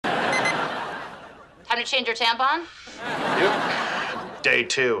Time to change your tampon? Yep. Day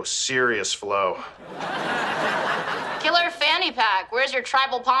 2, serious flow. Killer fanny pack. Where's your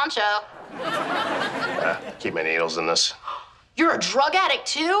tribal poncho? Keep my needles in this. You're a drug addict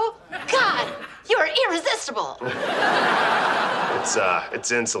too? God, you are irresistible. It's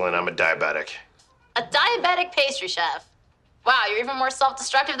insulin. I'm a diabetic. A diabetic pastry chef. Wow, you're even more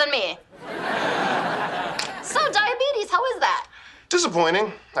self-destructive than me. So, diabetes, how is that?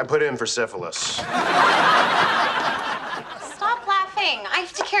 Disappointing. I put in for syphilis. Stop laughing. I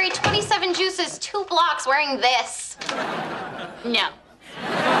have to carry 27 juices 2 blocks wearing this. No.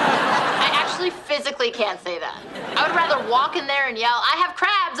 I actually physically can't say that. I would rather walk in there and yell, I have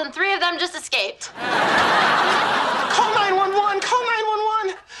crabs, and 3 of them just escaped. Call 911! Call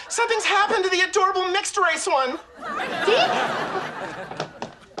 911! Something's happened to the adorable mixed race one.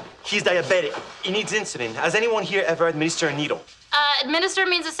 He's diabetic. He needs insulin. Has anyone here ever administered a needle? Administer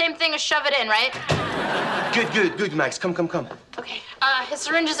means the same thing as shove it in, right? Good, Max. Come. Okay. His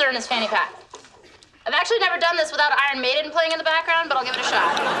syringes are in his fanny pack. I've actually never done this without Iron Maiden playing in the background, but I'll give it a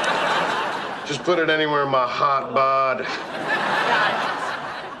shot. Just put it anywhere in my hot bod. Got it.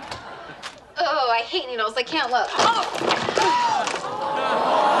 Oh, I hate needles. I can't look. Oh!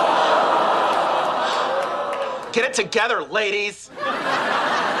 Get it together, ladies.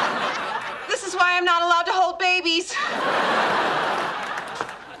 This is why I'm not allowed to hold babies.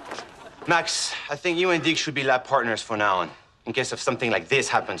 Max, I think you and Dick should be lab partners for now on, in case if something like this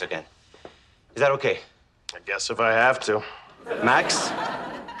happens again. Is that okay? I guess if I have to. Max?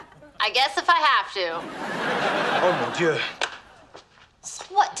 I guess if I have to. Oh, mon Dieu. So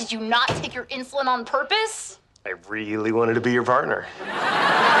what, did you not take your insulin on purpose? I really wanted to be your partner.